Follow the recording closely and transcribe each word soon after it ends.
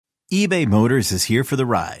eBay Motors is here for the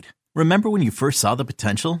ride. Remember when you first saw the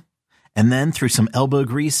potential? And then through some elbow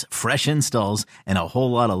grease, fresh installs, and a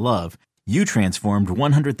whole lot of love, you transformed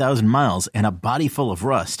 100,000 miles and a body full of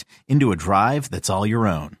rust into a drive that's all your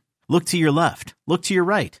own. Look to your left. Look to your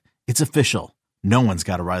right. It's official. No one's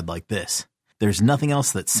got a ride like this. There's nothing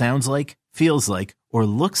else that sounds like, feels like, or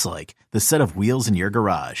looks like the set of wheels in your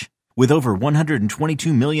garage. With over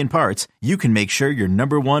 122 million parts, you can make sure your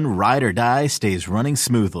number one ride or die stays running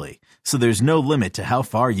smoothly. So there's no limit to how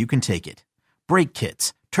far you can take it. Brake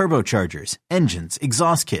kits, turbochargers, engines,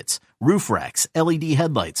 exhaust kits, roof racks, LED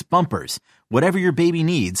headlights, bumpers, whatever your baby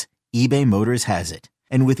needs, eBay Motors has it.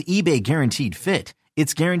 And with eBay Guaranteed Fit,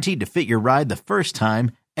 it's guaranteed to fit your ride the first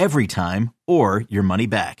time, every time, or your money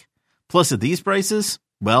back. Plus at these prices,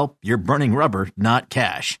 well, you're burning rubber, not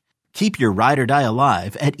cash. Keep your ride or die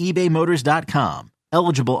alive at ebaymotors.com.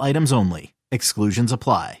 Eligible items only. Exclusions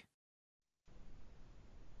apply.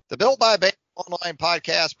 The Built by Bama Online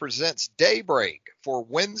podcast presents Daybreak for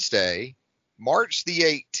Wednesday, March the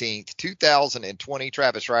 18th, 2020.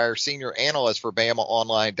 Travis Reier, senior analyst for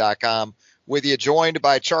BamaOnline.com, with you, joined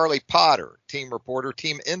by Charlie Potter, team reporter,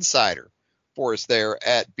 team insider for us there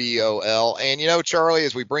at BOL. And, you know, Charlie,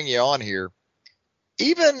 as we bring you on here,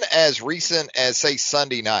 even as recent as, say,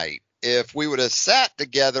 Sunday night, if we would have sat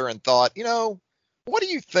together and thought, you know, what do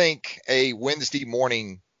you think a Wednesday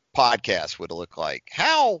morning podcast would look like?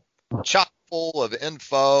 How chock full of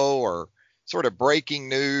info or sort of breaking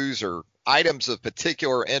news or items of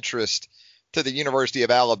particular interest to the University of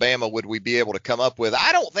Alabama would we be able to come up with?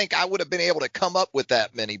 I don't think I would have been able to come up with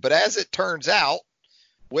that many, but as it turns out,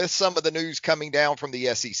 with some of the news coming down from the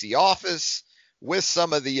SEC office, with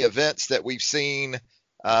some of the events that we've seen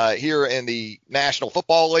here in the National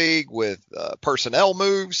Football League with personnel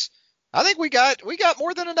moves, I think we got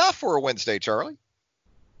more than enough for a Wednesday, Charlie.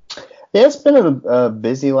 Yeah, it's been a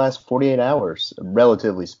busy last 48 hours,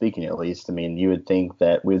 relatively speaking, at least. I mean, you would think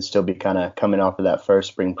that we'd still be kind of coming off of that first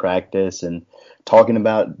spring practice and talking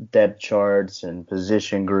about depth charts and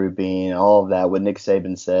position grouping, all of that, what Nick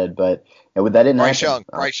Saban said, but that didn't happen.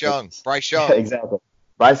 Bryce Young. Yeah, exactly.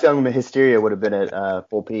 Bryce Young hysteria would have been at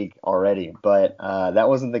full peak already, but that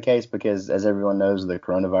wasn't the case because, as everyone knows, the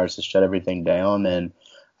coronavirus has shut everything down, and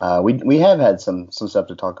we have had some stuff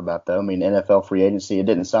to talk about, though. I mean, NFL free agency, it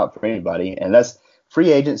didn't stop for anybody, and that's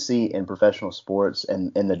free agency in professional sports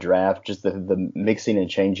and in the draft. Just the mixing and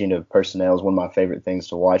changing of personnel is one of my favorite things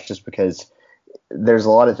to watch, just because there's a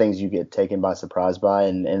lot of things you get taken by surprise by,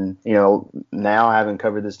 and you know, now having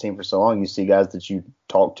covered this team for so long, you see guys that you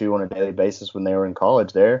talk to on a daily basis when they were in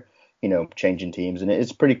college, they're, you know, changing teams, and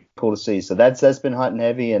it's pretty cool to see. So that's been hot and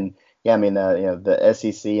heavy, and yeah, I mean, you know, the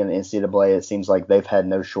SEC and the NCAA, it seems like they've had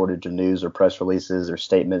no shortage of news or press releases or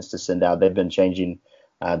statements to send out. They've been changing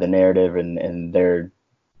the narrative and their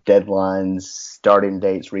deadlines, starting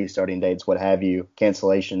dates, restarting dates, what have you,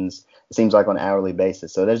 cancellations. It seems like on an hourly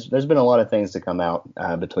basis. So there's been a lot of things to come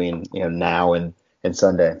out between, you know, now and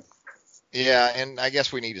Sunday. Yeah, and I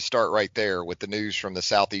guess we need to start right there with the news from the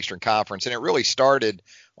Southeastern Conference. And it really started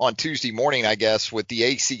on Tuesday morning, I guess, with the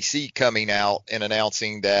ACC coming out and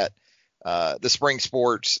announcing that the spring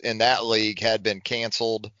sports in that league had been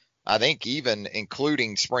canceled, I think even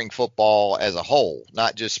including spring football as a whole,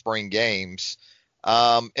 not just spring games.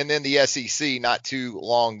 And then the SEC, not too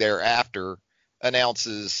long thereafter,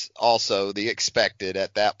 announces also the expected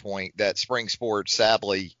at that point that spring sports,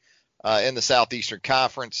 sadly, in the Southeastern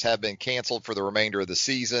Conference have been canceled for the remainder of the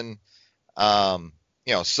season. You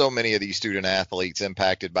know, so many of these student athletes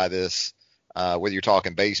impacted by this, whether you're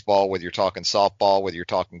talking baseball, whether you're talking softball, whether you're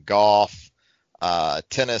talking golf,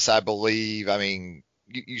 tennis, I believe. I mean,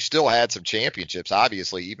 you still had some championships,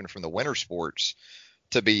 obviously, even from the winter sports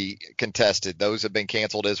to be contested. Those have been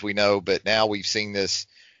canceled, as we know, but now we've seen this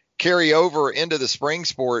carry over into the spring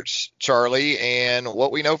sports, Charlie, and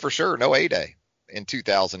what we know for sure, no A-Day in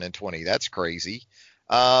 2020. That's crazy.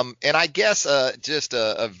 And I guess just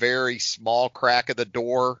a very small crack of the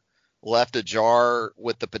door left ajar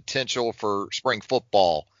with the potential for spring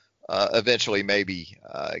football eventually maybe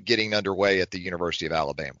getting underway at the University of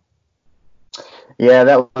Alabama. Yeah,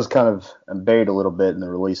 that was kind of buried a little bit in the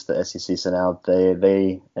release the SEC sent out.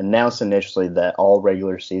 They announced initially that all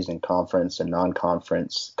regular season conference and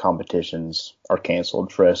non-conference competitions are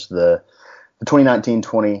canceled for us, the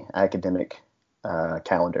 2019-20 academic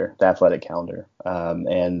calendar, the athletic calendar.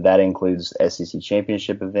 And that includes SEC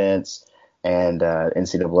championship events and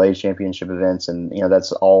NCAA championship events. And, you know,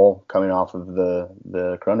 that's all coming off of the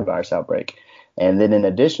coronavirus outbreak. And then in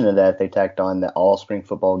addition to that, they tacked on that all spring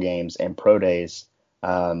football games and pro days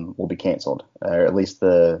will be canceled, or at least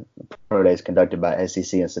the pro days conducted by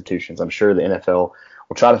SEC institutions. I'm sure the NFL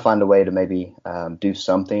we'll try to find a way to maybe do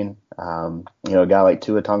something. A guy like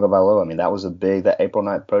Tua Tagovailoa, I mean, that April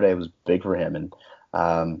 9th pro day was big for him. And,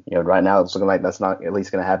 right now it's looking like that's not at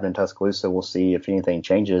least going to happen in Tuscaloosa. We'll see if anything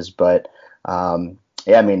changes. But, I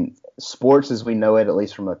mean, sports as we know it, at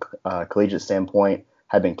least from a collegiate standpoint,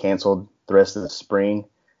 have been canceled the rest of the spring.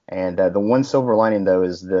 And the one silver lining, though,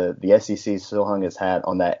 is the SEC still hung its hat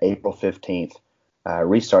on that April 15th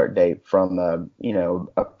restart date from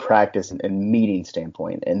a practice and meeting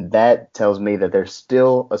standpoint. And that tells me that there's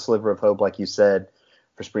still a sliver of hope, like you said,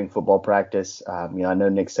 for spring football practice. I know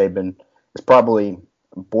Nick Saban is probably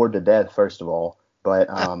bored to death, first of all,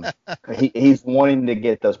 but he's wanting to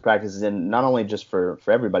get those practices in, not only just for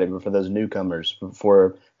everybody, but for those newcomers,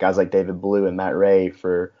 for guys like David Blue and Matt Ray,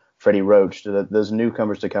 for Freddie Roach, to those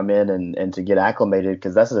newcomers to come in and to get acclimated,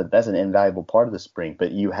 because that's an invaluable part of the spring.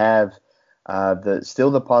 But you have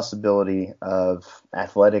still the possibility of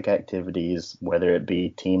athletic activities, whether it be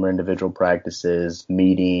team or individual practices,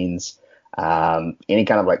 meetings, any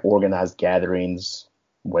kind of like organized gatherings,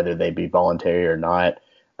 whether they be voluntary or not.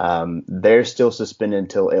 They're still suspended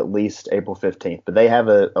until at least April 15th, but they have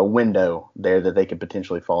a window there that they could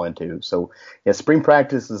potentially fall into. So, yeah, spring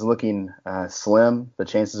practice is looking slim, the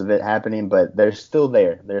chances of it happening, but they're still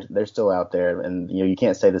there. They're still out there, and you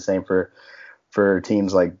can't say the same for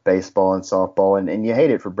teams like baseball and softball, and you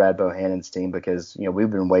hate it for Brad Bohannon's team, because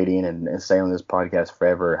we've been waiting and saying on this podcast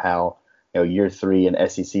forever how year 3 in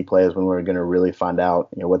SEC play is when we're going to really find out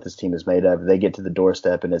what this team is made of. They get to the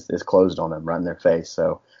doorstep and it's closed on them right in their face.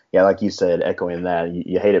 So yeah, like you said, echoing that,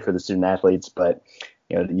 you hate it for the student athletes, but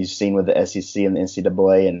you've seen with the SEC and the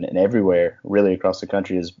NCAA and everywhere really across the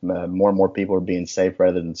country is more and more people are being safe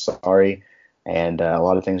rather than sorry, and a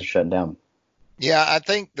lot of things are shutting down. Yeah, I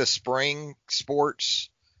think the spring sports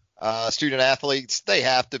student athletes, they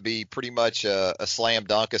have to be pretty much a slam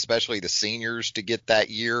dunk, especially the seniors, to get that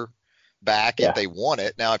year back if they want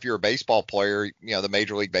it. Now, if you're a baseball player, the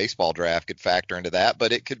Major League Baseball draft could factor into that,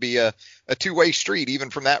 but it could be a two-way street even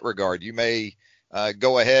from that regard. You may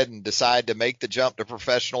go ahead and decide to make the jump to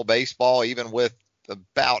professional baseball even with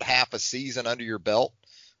about half a season under your belt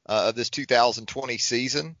of this 2020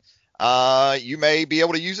 season. You may be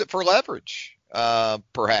able to use it for leverage,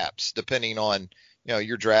 perhaps, depending on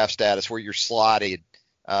your draft status, where you're slotted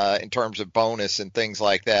in terms of bonus and things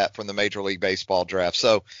like that from the Major League Baseball draft.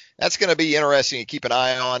 So that's going to be interesting to keep an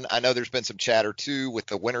eye on. I know there's been some chatter too with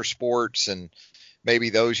the winter sports and maybe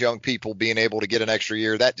those young people being able to get an extra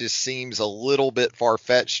year. That just seems a little bit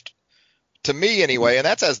far-fetched to me anyway. And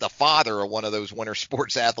that's as the father of one of those winter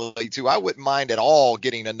sports athletes who I wouldn't mind at all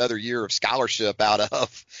getting another year of scholarship out of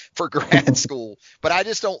for grad school. But I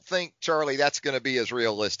just don't think, Charlie, that's going to be as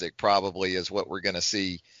realistic probably as what we're going to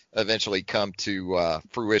see eventually come to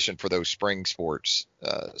fruition for those spring sports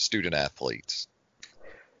student athletes.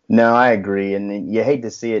 No, I agree. And you hate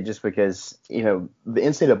to see it just because, the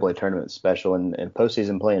NCAA tournament is special and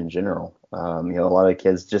postseason play in general. A lot of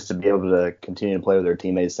kids, just to be able to continue to play with their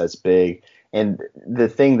teammates, that's big. And the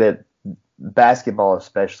thing that basketball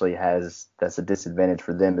especially has that's a disadvantage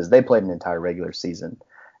for them is they played an entire regular season.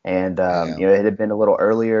 And, it had been a little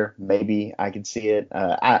earlier. Maybe I could see it.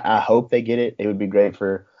 I hope they get it. It would be great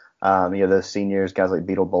for, those seniors, guys like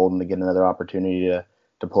Beetle Bolden, to get another opportunity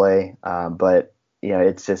to play. But,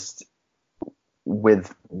 it's just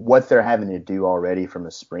with what they're having to do already from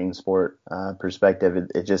a spring sport perspective,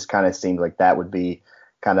 it just kind of seemed like that would be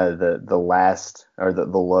kind of the last or the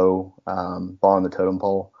low ball on the totem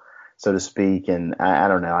pole, so to speak. And I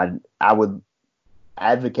don't know. I would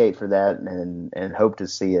advocate for that and hope to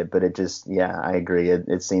see it, but it just, I agree.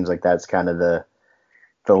 It seems like that's kind of the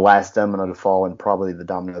last domino to fall, and probably the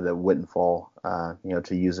domino that wouldn't fall,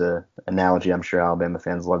 to use a analogy I'm sure Alabama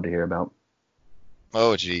fans love to hear about.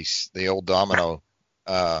 Oh, geez, the old domino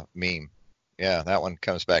meme. Yeah, that one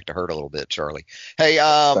comes back to hurt a little bit, Charlie. Hey,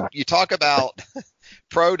 you talk about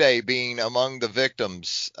Pro Day being among the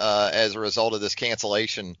victims as a result of this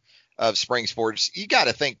cancellation of spring sports. You got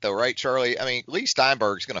to think, though, right, Charlie? I mean, Lee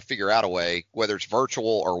Steinberg's going to figure out a way, whether it's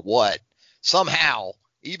virtual or what, somehow,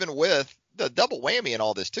 even with the double whammy in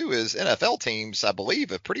all this, too, is NFL teams, I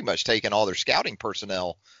believe, have pretty much taken all their scouting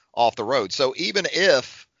personnel off the road. So even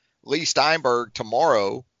if Lee Steinberg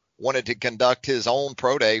tomorrow wanted to conduct his own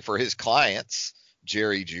pro day for his clients,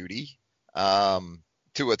 Jerry Jeudy,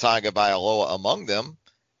 Tua Tagovailoa among them,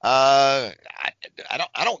 I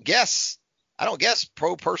don't guess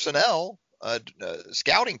pro personnel,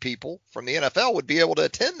 scouting people from the NFL would be able to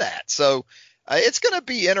attend that. So it's going to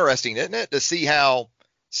be interesting, isn't it, to see how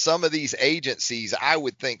some of these agencies, I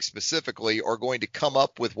would think specifically, are going to come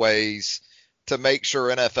up with ways to make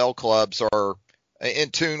sure NFL clubs are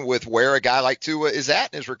in tune with where a guy like Tua is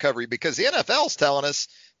at in his recovery, because the NFL's telling us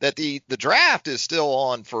that the draft is still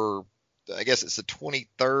on for, I guess it's the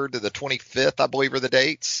 23rd to the 25th, I believe are the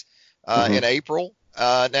dates, in April.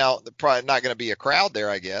 Now, probably not going to be a crowd there,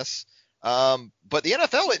 I guess. But the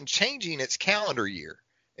NFL isn't changing its calendar year.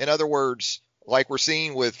 In other words, like we're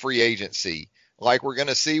seeing with free agency, like we're going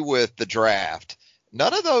to see with the draft,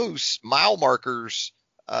 none of those mile markers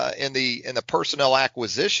in the personnel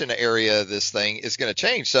acquisition area of this thing is going to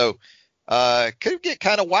change. So could get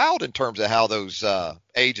kind of wild in terms of how those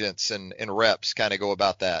agents and reps kind of go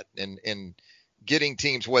about that in getting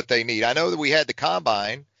teams what they need. I know that we had the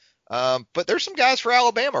combine, but there's some guys for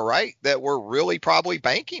Alabama, right, that were really probably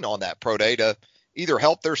banking on that pro day to either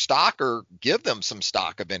help their stock or give them some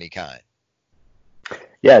stock of any kind.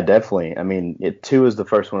 Yeah, definitely. I mean, Tua is the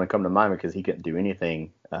first one to come to mind because he couldn't do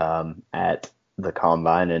anything at the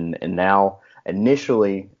combine. And now,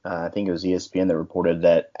 initially, I think it was ESPN that reported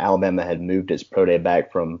that Alabama had moved its pro day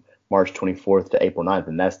back from March 24th to April 9th,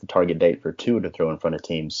 and that's the target date for Tua to throw in front of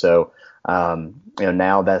teams. So,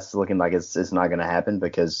 now that's looking like it's not going to happen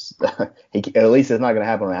because at least it's not going to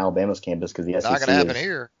happen on Alabama's campus because the SEC not going to happen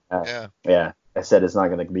here. Yeah. I said it's not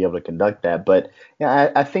going to be able to conduct that, but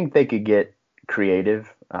I think they could get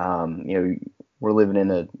creative. We're living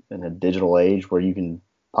in a digital age where you can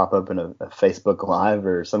pop up in a Facebook Live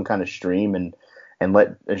or some kind of stream and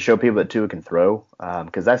show people that Tua can throw,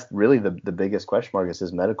 because that's really the biggest question mark is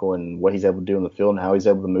his medical and what he's able to do in the field and how he's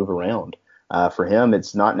able to move around. For him,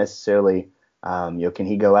 it's not necessarily can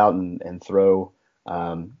he go out and throw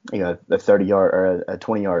a 30-yard or a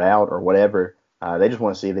 20-yard out or whatever. They just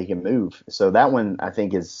want to see if they can move. So that one, I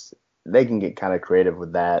think, they can get kind of creative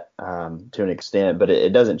with that to an extent, but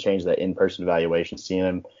it doesn't change that in-person evaluation. Seeing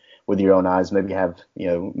him with your own eyes, maybe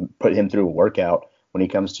put him through a workout when he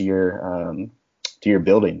comes to your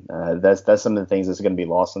building. That's some of the things that's going to be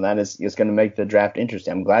lost on that. It's going to make the draft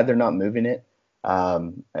interesting. I'm glad they're not moving it.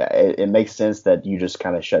 It makes sense that you just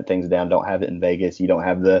kind of shut things down. Don't have it in Vegas. You don't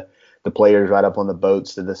have the players right up on the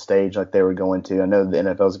boats to the stage like they were going to. I know the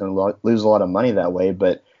NFL is going to lose a lot of money that way,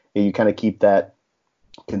 but you kind of keep that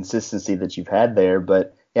consistency that you've had there.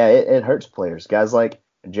 But yeah, it hurts players. Guys like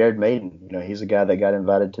Jared Maiden, he's a guy that got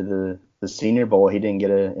invited to the Senior Bowl. He didn't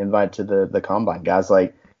get an invite to the Combine. Guys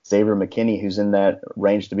like Xavier McKinney, who's in that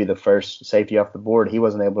range to be the first safety off the board, he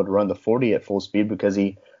wasn't able to run the 40 at full speed because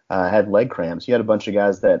he had leg cramps. You had a bunch of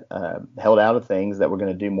guys that held out of things that were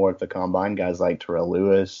going to do more at the Combine. Guys like Terrell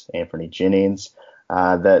Lewis, Anthony Jennings,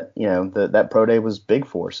 that pro day was big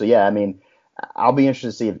for. So yeah, I mean, I'll be interested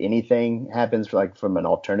to see if anything happens from an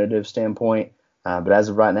alternative standpoint. But as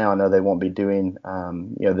of right now, I know they won't be doing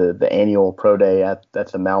the annual pro day at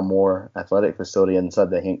the Malmore Athletic Facility inside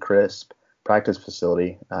the Hint Crisp practice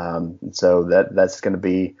facility. So that's going to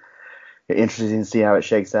be interesting to see how it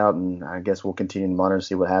shakes out, and I guess we'll continue to monitor and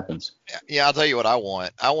see what happens. Yeah, I'll tell you what I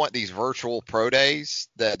want. I want these virtual pro days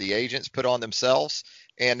that the agents put on themselves,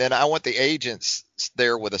 and then I want the agents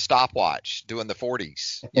there with a stopwatch doing the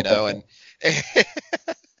 40s,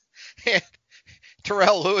 and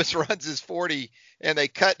Terrell Lewis runs his 40, and they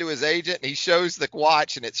cut to his agent, and he shows the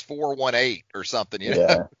watch, and it's 418 or something,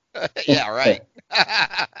 Yeah. Yeah, right.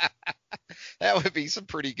 That would be some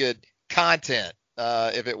pretty good content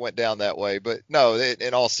if it went down that way. But no,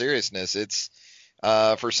 in all seriousness, it's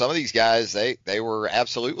for some of these guys, they were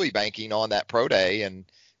absolutely banking on that pro day, and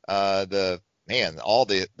all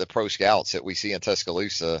the pro scouts that we see in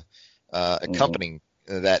Tuscaloosa accompanying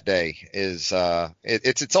that day is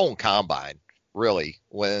it's its own combine, really,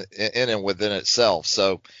 in and within itself.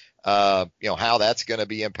 So how that's going to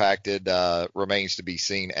be impacted remains to be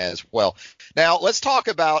seen as well. Now let's talk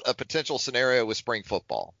about a potential scenario with spring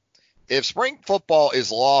football. If spring football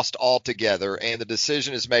is lost altogether and the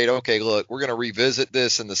decision is made, okay, look, we're going to revisit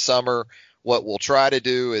this in the summer. What we'll try to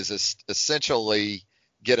do is essentially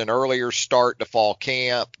get an earlier start to fall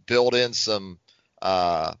camp, build in some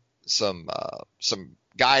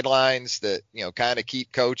guidelines that, kind of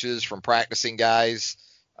keep coaches from practicing guys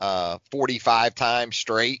 45 times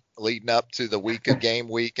straight leading up to the week of game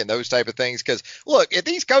week and those type of things. Because look, if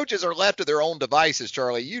these coaches are left to their own devices,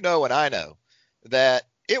 Charlie, and I know that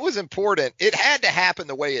it was important. It had to happen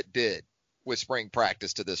the way it did with spring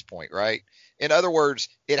practice to this point, right? In other words,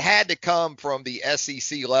 it had to come from the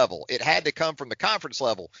SEC level. It had to come from the conference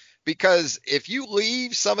level, because if you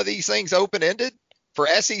leave some of these things open-ended for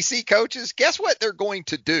SEC coaches, guess what they're going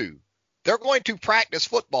to do? They're going to practice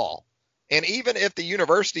football. And even if the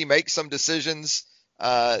university makes some decisions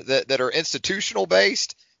that are institutional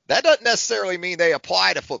based, that doesn't necessarily mean they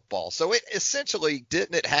apply to football. So it essentially,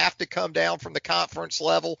 didn't it have to come down from the conference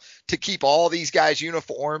level to keep all these guys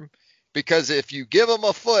uniform? because if you give them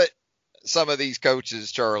a foot, some of these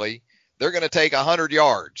coaches, Charlie, they're going to take 100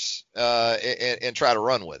 yards and try to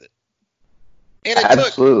run with it. And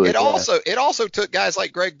Absolutely, it also took guys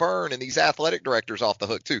like Greg Byrne and these athletic directors off the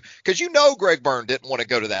hook too, because Greg Byrne didn't want to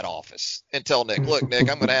go to that office and tell Nick, look, Nick,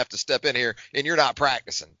 I'm going to have to step in here and you're not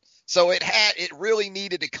practicing. So it really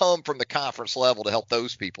needed to come from the conference level to help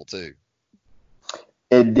those people too.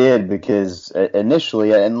 It did, because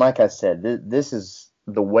initially, and like I said, this is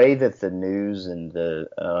the way that the news and the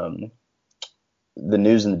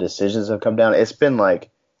decisions have come down. It's been like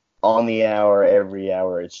on the hour, every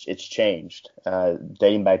hour. It's changed,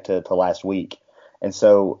 dating back to last week. And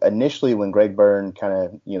so initially, when Greg Byrne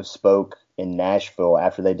kind of spoke in Nashville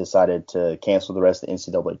after they decided to cancel the rest of the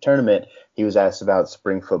NCAA tournament, he was asked about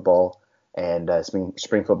spring football and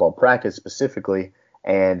spring football practice specifically.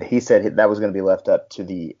 And he said that was going to be left up to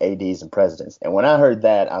the ADs and presidents. And when I heard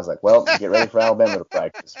that, I was like, well, get ready for Alabama to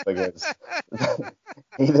practice, because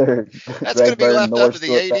either that's going to be left up to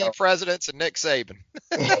the AD presidents and Nick Saban.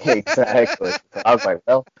 Exactly. So I was like,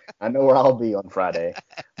 well, I know where I'll be on Friday.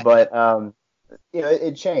 But,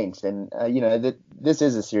 it changed. And, this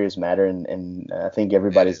is a serious matter, and I think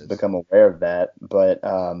everybody's become aware of that. But,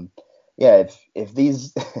 if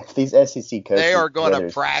these SEC coaches, they are going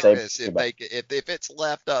to practice if it's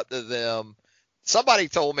left up to them. Somebody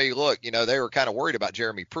told me, look, they were kind of worried about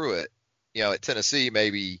Jeremy Pruitt, at Tennessee,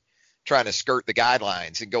 maybe trying to skirt the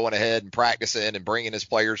guidelines and going ahead and practicing and bringing his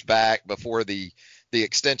players back before the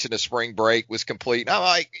extension of spring break was complete. And I'm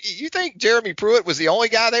like, you think Jeremy Pruitt was the only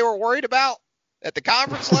guy they were worried about at the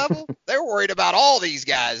conference level? They were worried about all these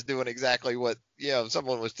guys doing exactly what,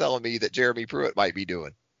 someone was telling me that Jeremy Pruitt might be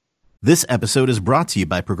doing. This episode is brought to you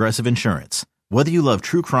by Progressive Insurance. Whether you love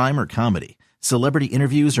true crime or comedy, celebrity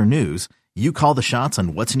interviews or news, you call the shots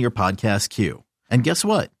on what's in your podcast queue. And guess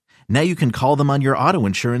what? Now you can call them on your auto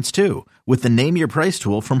insurance too, with the Name Your Price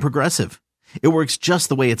tool from Progressive. It works just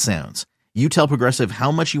the way it sounds. You tell Progressive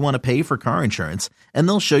how much you want to pay for car insurance, and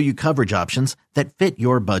they'll show you coverage options that fit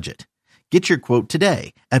your budget. Get your quote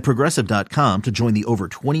today at Progressive.com to join the over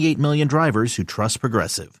 28 million drivers who trust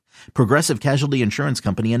Progressive. Progressive Casualty Insurance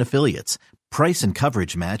Company and Affiliates. Price and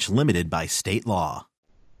coverage match limited by state law.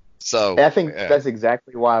 So I think that's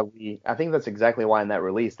exactly why in that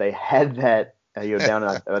release they had that down.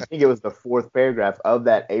 I think it was the fourth paragraph of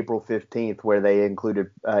that April 15th, where they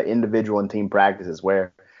included individual and team practices,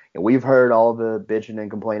 where we've heard all the bitching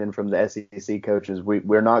and complaining from the SEC coaches.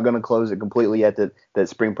 We're not going to close it completely yet, that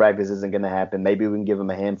spring practice isn't going to happen. Maybe we can give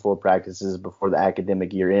them a handful of practices before the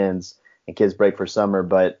academic year ends and kids break for summer,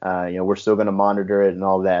 but we're still going to monitor it and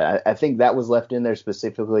all that. I think that was left in there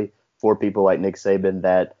specifically for people like Nick Saban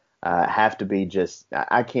that have to be just –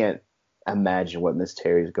 I can't imagine what Miss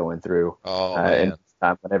Terry's going through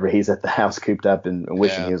whenever he's at the house cooped up and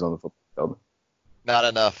wishing he was on the football field. Not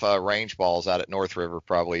enough range balls out at North River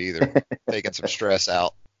probably either. Taking some stress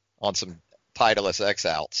out on some Titleist X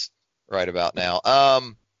outs right about now.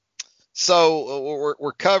 So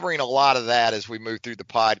we're covering a lot of that as we move through the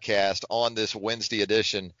podcast on this Wednesday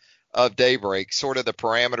edition of Daybreak, sort of the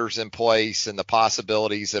parameters in place and the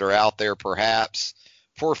possibilities that are out there perhaps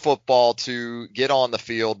for football to get on the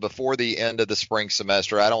field before the end of the spring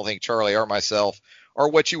semester. I don't think Charlie or myself are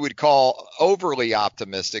what you would call overly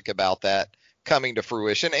optimistic about that coming to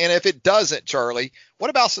fruition. And if it doesn't, Charlie, what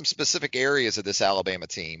about some specific areas of this Alabama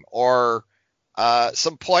team or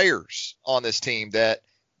some players on this team that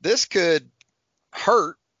this could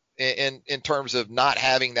hurt in terms of not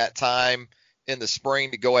having that time in the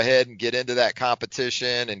spring to go ahead and get into that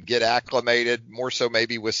competition and get acclimated, more so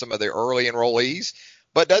maybe with some of the early enrollees?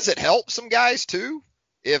 But does it help some guys too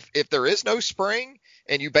if there is no spring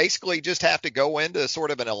and you basically just have to go into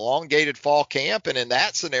sort of an elongated fall camp, and in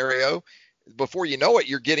that scenario, before you know it,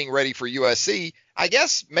 you're getting ready for USC? I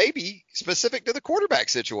guess maybe specific to the quarterback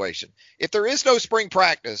situation. If there is no spring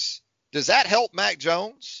practice, does that help Mac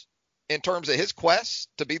Jones in terms of his quest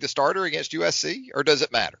to be the starter against USC, or does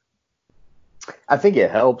it matter? I think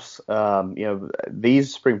it helps.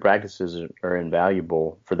 These spring practices are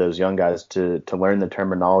invaluable for those young guys to learn the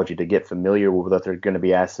terminology, to get familiar with what they're going to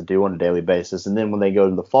be asked to do on a daily basis. And then when they go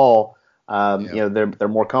to the fall, they're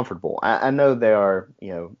more comfortable. I know there are,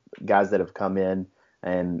 guys that have come in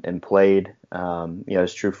and played,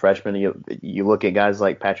 as true freshmen. You look at guys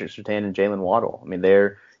like Patrick Surtain and Jalen Waddle. I mean,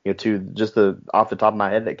 they're, off the top of my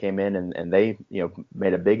head that came in and they,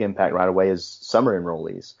 made a big impact right away as summer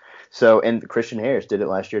enrollees. So, and Christian Harris did it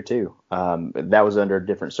last year too. That was under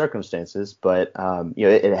different circumstances, but,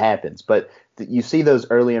 it happens. But you see those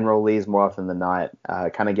early enrollees more often than not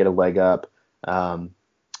kind of get a leg up,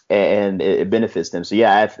 and it benefits them.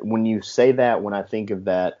 So, when you say that, when I think of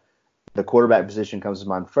that, the quarterback position comes to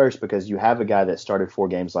mind first because you have a guy that started 4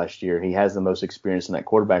 games last year. He has the most experience in that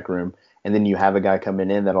quarterback room. And then you have a guy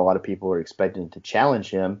coming in that a lot of people are expecting to challenge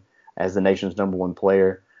him as the nation's number 1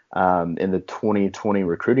 player in the 2020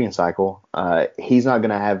 recruiting cycle. He's not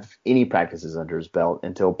going to have any practices under his belt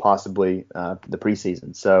until possibly the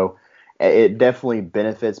preseason. So it definitely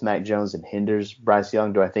benefits Mac Jones and hinders Bryce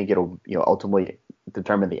Young. Do I think it'll ultimately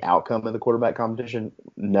determine the outcome of the quarterback competition?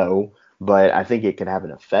 No. But I think it could have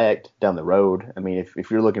an effect down the road. I mean,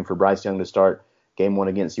 if you're looking for Bryce Young to start game 1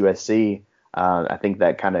 against USC, I think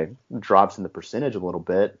that kind of drops in the percentage a little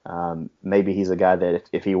bit. Maybe he's a guy that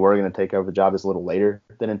if he were going to take over the job is a little later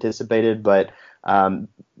than anticipated. But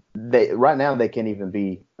right now they can't even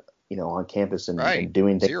be on campus and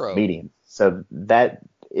doing things, meetings. So that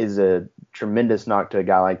is a tremendous knock to a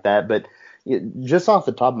guy like that. But just off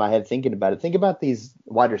the top of my head, thinking about it, think about these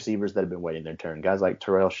wide receivers that have been waiting their turn, guys like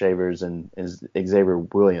Terrell Shavers and Xavier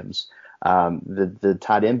Williams. The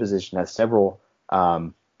tight end position has several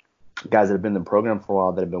guys that have been in the program for a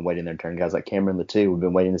while that have been waiting their turn. Guys like Cameron Latou, we've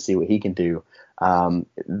been waiting to see what he can do.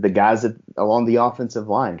 The guys along the offensive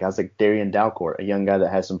line, guys like Darian Dalcourt, a young guy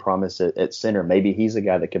that has some promise at center. Maybe he's a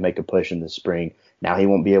guy that can make a push in the spring. Now he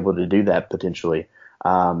won't be able to do that potentially.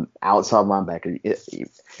 Outside linebacker.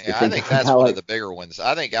 I think that's one of the bigger ones.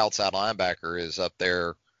 I think outside linebacker is up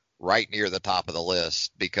there right near the top of the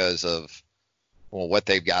list because of what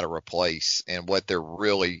they've got to replace and what they're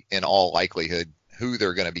really, in all likelihood, who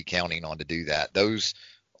they're going to be counting on to do that. Those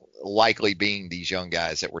likely being these young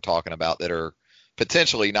guys that we're talking about that are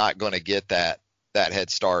potentially not going to get that head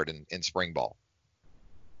start in spring ball.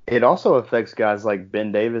 It also affects guys like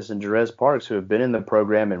Ben Davis and Jerez Parks who have been in the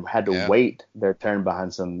program and had to wait their turn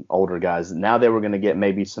behind some older guys. Now they were going to get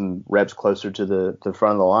maybe some reps closer to the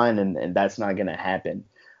front of the line, and that's not going to happen.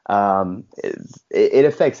 It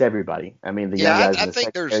affects everybody. I mean, the young guys. I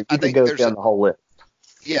think there's down the whole list.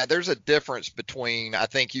 Yeah, there's a difference between. I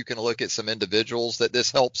think you can look at some individuals that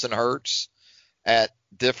this helps and hurts at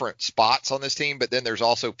different spots on this team, but then there's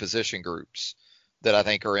also position groups that I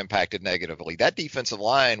think are impacted negatively. That defensive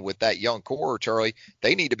line with that young core, Charlie,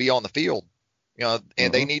 they need to be on the field,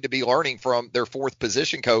 and they need to be learning from their 4th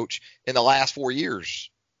position coach in the last 4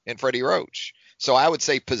 years in Freddie Roach. So I would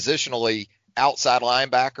say positionally, outside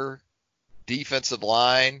linebacker, defensive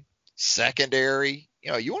line, secondary,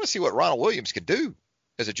 you want to see what Ronald Williams can do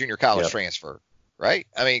as a junior college transfer, right?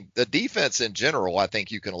 I mean, the defense in general, I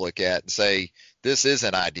think you can look at and say this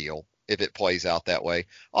isn't ideal if it plays out that way.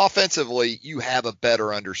 Offensively, you have a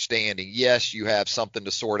better understanding. Yes, you have something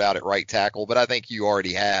to sort out at right tackle, but I think you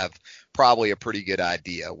already have probably a pretty good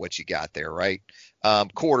idea what you got there, right?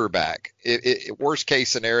 Quarterback, worst case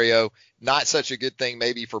scenario, not such a good thing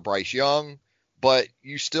maybe for Bryce Young, but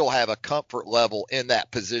you still have a comfort level in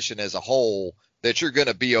that position as a whole that you're going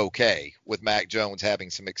to be okay with Mac Jones having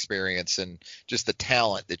some experience and just the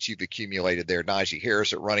talent that you've accumulated there. Najee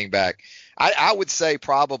Harris at running back. I would say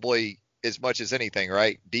probably as much as anything,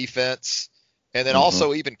 right? Defense, and then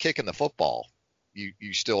also even kicking the football.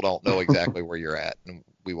 You still don't know exactly where you're at, and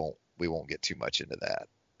we won't get too much into that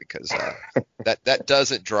because that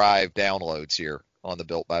doesn't drive downloads here on the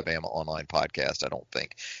Built by Bama online podcast, I don't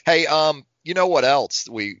think. Hey, you know what else?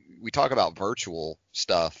 We talk about virtual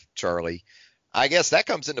stuff, Charlie. I guess that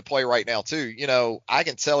comes into play right now too. I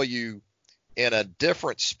can tell you in a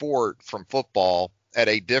different sport from football at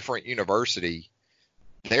a different university,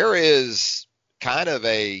 there is kind of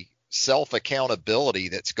a self-accountability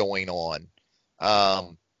that's going on,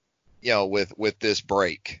 with this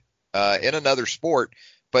break in another sport.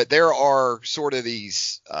 But there are sort of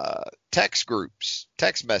these text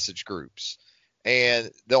message groups,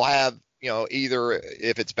 and they'll have, either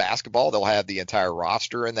if it's basketball, they'll have the entire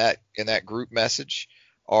roster in that group message,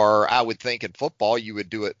 or I would think in football you would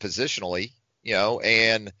do it positionally,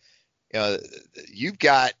 and you've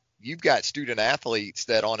got student athletes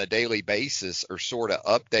that on a daily basis are sort of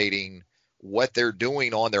updating what they're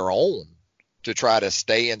doing on their own to try to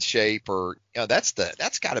stay in shape, or that's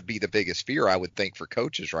got to be the biggest fear I would think for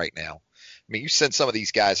coaches right now. I mean, you send some of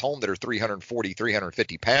these guys home that are 340,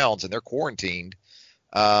 350 pounds and they're quarantined.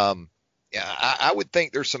 I would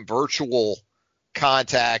think there's some virtual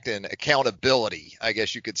contact and accountability, I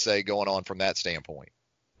guess you could say, going on from that standpoint.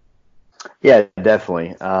 Yeah,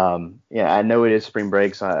 definitely. I know it is spring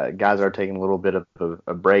break, so guys are taking a little bit of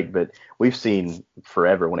a break, but we've seen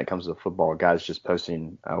forever when it comes to football, guys just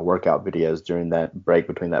posting workout videos during that break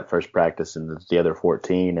between that first practice and the other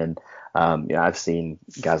 14. And I've seen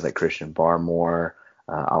guys like Christian Barmore,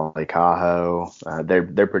 Ali Cajo.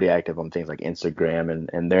 They're pretty active on things like Instagram,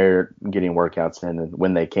 and they're getting workouts in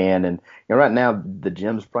when they can. And right now the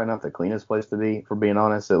gym's probably not the cleanest place to be, for being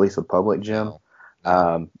honest, at least a public gym.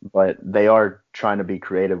 No. But they are trying to be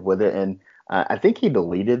creative with it. And I think he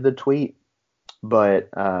deleted the tweet,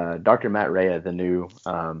 but Dr. Matt Rea, the new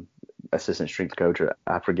assistant strength coach, or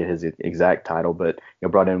I forget his exact title, but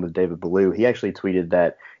brought in with David Ballou, he actually tweeted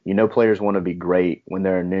that players want to be great when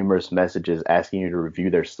there are numerous messages asking you to review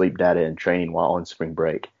their sleep data and training while on spring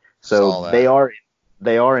break. So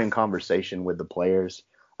they are in conversation with the players.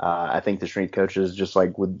 I think the strength coaches, just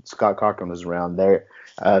like with Scott Cochran was around, they're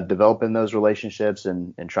developing those relationships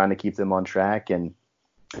and trying to keep them on track. And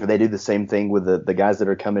they do the same thing with the guys that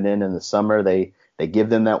are coming in the summer. They give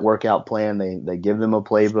them that workout plan. They give them a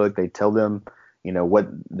playbook. They tell them, what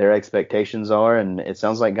their expectations are. And it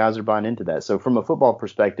sounds like guys are buying into that. So from a football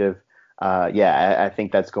perspective, I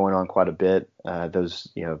think that's going on quite a bit. Those,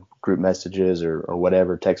 group messages or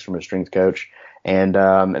whatever, text from a strength coach. And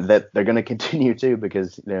that they're going to continue to,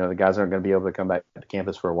 because, the guys aren't going to be able to come back to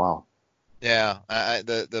campus for a while. Yeah.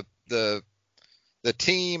 The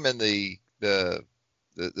team and the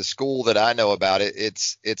school that I know about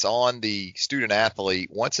it's on the student athlete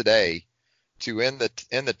once a day to in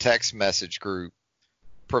the text message group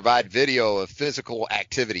provide video of physical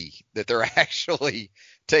activity that they're actually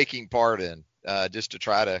taking part in, just to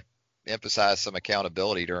try to emphasize some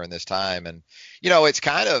accountability during this time. And it's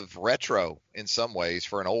kind of retro in some ways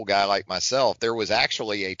for an old guy like myself. There was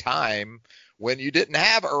actually a time when you didn't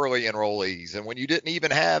have early enrollees and when you didn't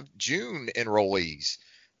even have June enrollees.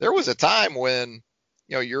 There was a time when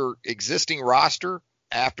your existing roster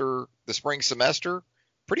after the spring semester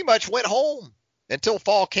pretty much went home until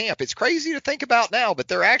fall camp. It's crazy to think about now, but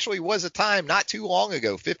there actually was a time not too long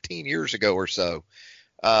ago, 15 years ago or so,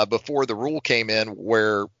 before the rule came in,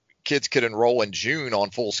 where kids could enroll in June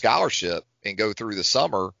on full scholarship and go through the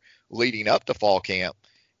summer leading up to fall camp.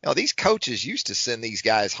 These coaches used to send these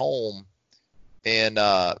guys home in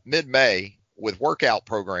mid-May with workout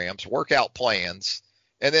programs, workout plans,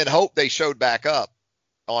 and then hope they showed back up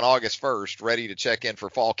on August 1st, ready to check in for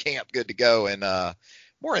fall camp, good to go. And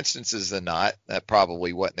more instances than not, that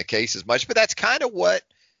probably wasn't the case as much, but that's kind of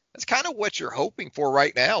what you're hoping for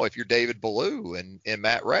right now. If you're David Ballou and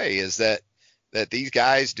Matt Rea, is that these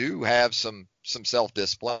guys do have some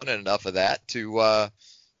self-discipline and enough of that to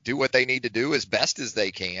do what they need to do as best as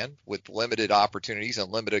they can with limited opportunities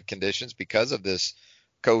and limited conditions because of this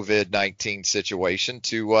COVID-19 situation,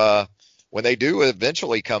 to when they do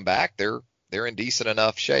eventually come back, they're in decent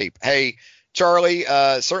enough shape. Hey, Charlie,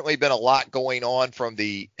 certainly been a lot going on from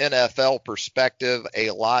the NFL perspective.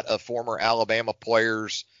 A lot of former Alabama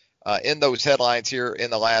players in those headlines here in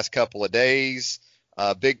the last couple of days.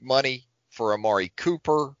 Big money for Amari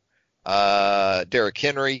Cooper. Derrick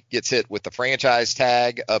Henry gets hit with the franchise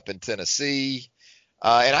tag up in Tennessee.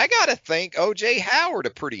 And I got to think O.J. Howard, a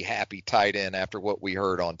pretty happy tight end after what we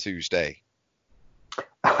heard on Tuesday.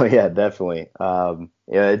 Oh yeah, definitely.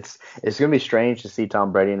 It's going to be strange to see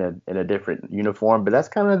Tom Brady in a different uniform, but that's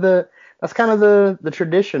kind of the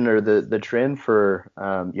tradition or the trend for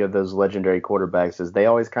those legendary quarterbacks, is they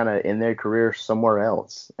always kind of end their career somewhere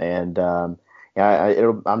else. And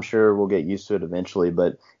I'm sure we'll get used to it eventually.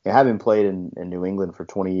 But having played in New England for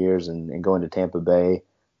 20 years and going to Tampa Bay,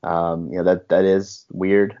 that is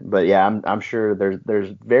weird. But yeah, I'm sure there's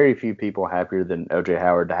very few people happier than O.J.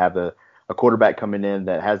 Howard to have a quarterback coming in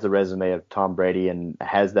that has the resume of Tom Brady and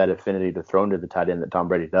has that affinity to throw into the tight end that Tom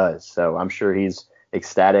Brady does. So I'm sure he's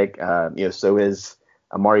ecstatic. So is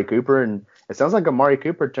Amari Cooper. And it sounds like Amari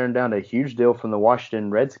Cooper turned down a huge deal from the Washington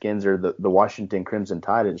Redskins, or the Washington Crimson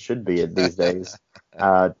Tide, it should be these days,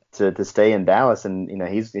 to stay in Dallas. And,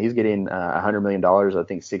 he's getting $100 million. I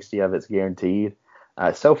think 60 of it's guaranteed.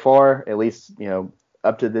 So far, at least,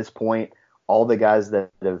 up to this point, all the guys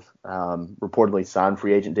that have reportedly signed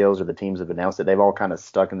free agent deals, or the teams have announced it, they've all kind of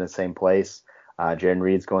stuck in the same place. Jaron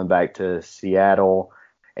Reed's going back to Seattle.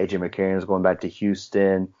 A.J. McCarron's going back to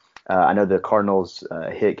Houston. I know the Cardinals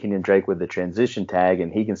hit Kenyon Drake with the transition tag,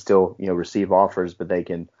 and he can still, receive offers, but they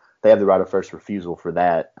have the right of first refusal for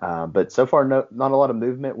that. But so far, not a lot of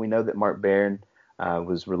movement. We know that Mark Barron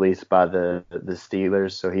was released by the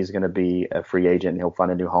Steelers, so he's going to be a free agent and he'll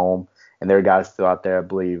find a new home. And there are guys still out there, I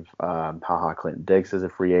believe. Clinton Dix is a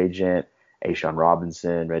free agent. A'Shawn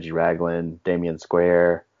Robinson, Reggie Ragland, Damian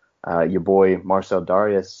Square. Your boy Marcel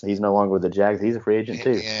Darius, he's no longer with the Jags. He's a free agent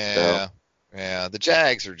too. Yeah. The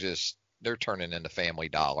Jags are they're turning into Family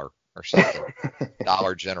Dollar or something.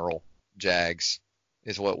 Dollar General Jags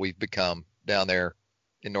is what we've become down there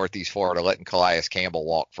in Northeast Florida, letting Calais Campbell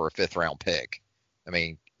walk for a 5th round pick. I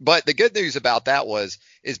mean, But the good news about that was,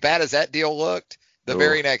 as bad as that deal looked, the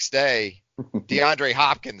very next day, DeAndre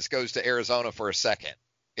Hopkins goes to Arizona for a second.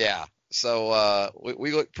 Yeah. So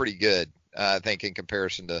we look pretty good, I think, in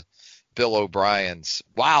comparison to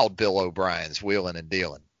wild Bill O'Brien's wheeling and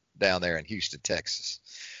dealing down there in Houston, Texas.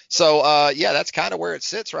 So, that's kind of where it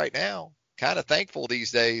sits right now. Kind of thankful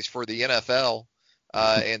these days for the NFL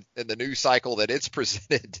and the news cycle that it's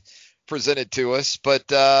presented to us. But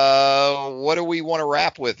what do we want to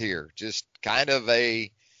wrap with here? Just kind of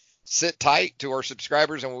a sit tight to our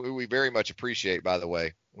subscribers, and we very much appreciate, by the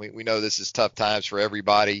way. We know this is tough times for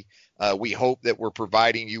everybody. We hope that we're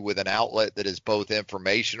providing you with an outlet that is both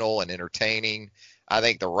informational and entertaining. I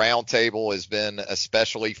think the roundtable has been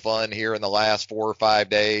especially fun here in the last 4 or 5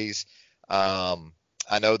 days. I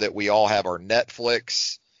know that we all have our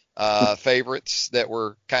Netflix favorites that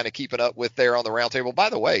we're kind of keeping up with there on the roundtable. By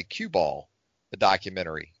the way, Cue Ball, the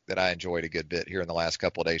documentary that I enjoyed a good bit here in the last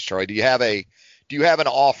couple of days. Charlie, do you have an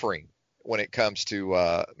offering when it comes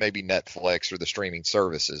to maybe Netflix or the streaming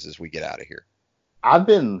services as we get out of here? I've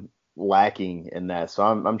been lacking in that, so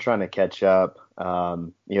I'm trying to catch up.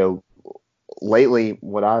 Lately,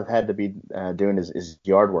 what I've had to be doing is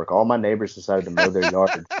yard work. All my neighbors decided to mow their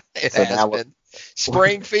yard. It so has been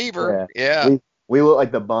spring fever. Yeah. We look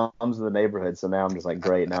like the bums of the neighborhood, so now I'm just like,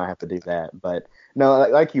 great, now I have to do that. But no,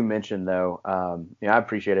 like you mentioned though, I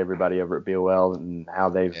appreciate everybody over at BOL and how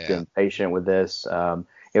they've been patient with this.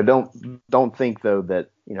 Don't think though that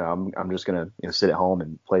I'm just gonna sit at home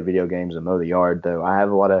and play video games and mow the yard. Though I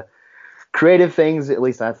have a lot of creative things, at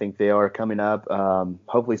least I think they are, coming up.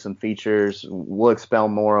 Hopefully some features. We'll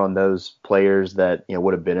expound more on those players that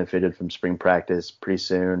would have benefited from spring practice pretty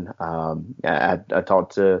soon. I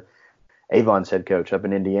talked to Avon's head coach up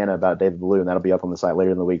in Indiana about David Ballou, and that'll be up on the site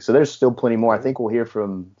later in the week. So there's still plenty more. I think we'll hear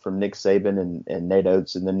from Nick Saban and Nate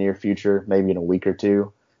Oates in the near future, maybe in a week or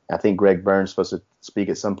two. I think Greg Byrne's supposed to speak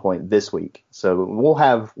at some point this week. So we'll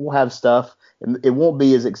have stuff. It won't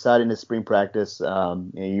be as exciting as spring practice.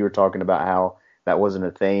 You were talking about how that wasn't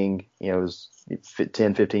a thing, it was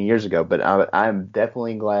 10, 15 years ago, but I'm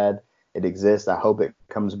definitely glad it exists. I hope it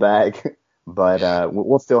comes back, but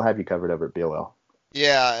we'll still have you covered over at BOL.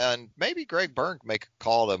 Yeah, and maybe Greg Byrne can make a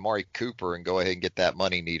call to Amari Cooper and go ahead and get that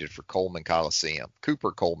money needed for Coleman Coliseum.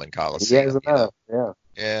 Coleman Coliseum.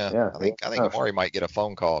 Yeah. I think Amari might get a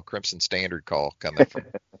phone call, Crimson Standard call coming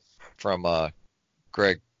from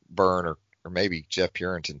Greg Byrne or maybe Jeff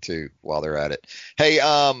Purinton too while they're at it. Hey,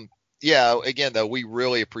 again though, we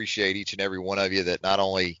really appreciate each and every one of you that not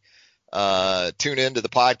only tune into the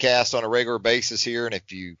podcast on a regular basis here, and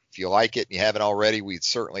if you like it and you haven't already, we'd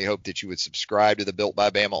certainly hope that you would subscribe to the Built by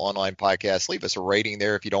Bama online podcast. Leave us a rating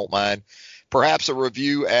there if you don't mind, perhaps a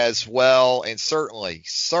review as well, and certainly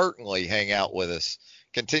hang out with us.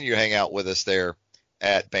 Continue to hang out with us there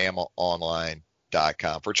at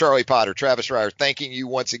BamaOnline.com. For Charlie Potter, Travis Reier, thanking you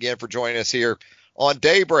once again for joining us here on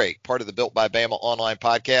Daybreak, part of the Built by Bama online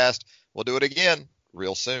podcast. We'll do it again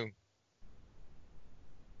real soon.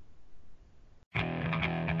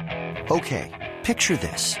 Okay, picture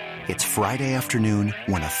this. It's Friday afternoon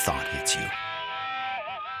when a thought hits you.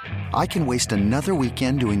 I can waste another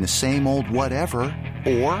weekend doing the same old whatever,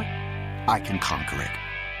 or I can conquer it.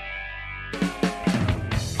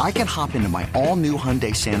 I can hop into my all-new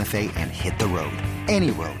Hyundai Santa Fe and hit the road. Any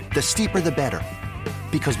road. The steeper, the better.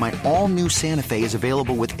 Because my all-new Santa Fe is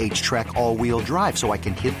available with H-Track all-wheel drive, so I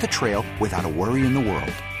can hit the trail without a worry in the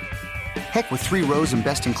world. Heck, with 3 rows and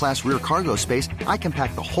best-in-class rear cargo space, I can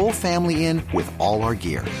pack the whole family in with all our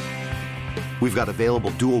gear. We've got available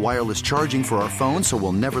dual wireless charging for our phones, so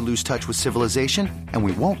we'll never lose touch with civilization, and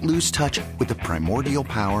we won't lose touch with the primordial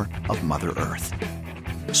power of Mother Earth.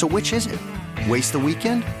 So which is it? Waste the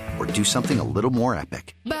weekend or do something a little more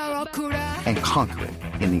epic? And conquer it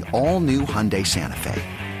in the all-new Hyundai Santa Fe.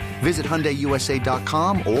 Visit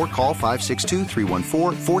HyundaiUSA.com or call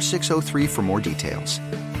 562-314-4603 for more details.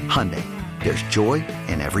 Hyundai, there's joy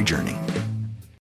in every journey.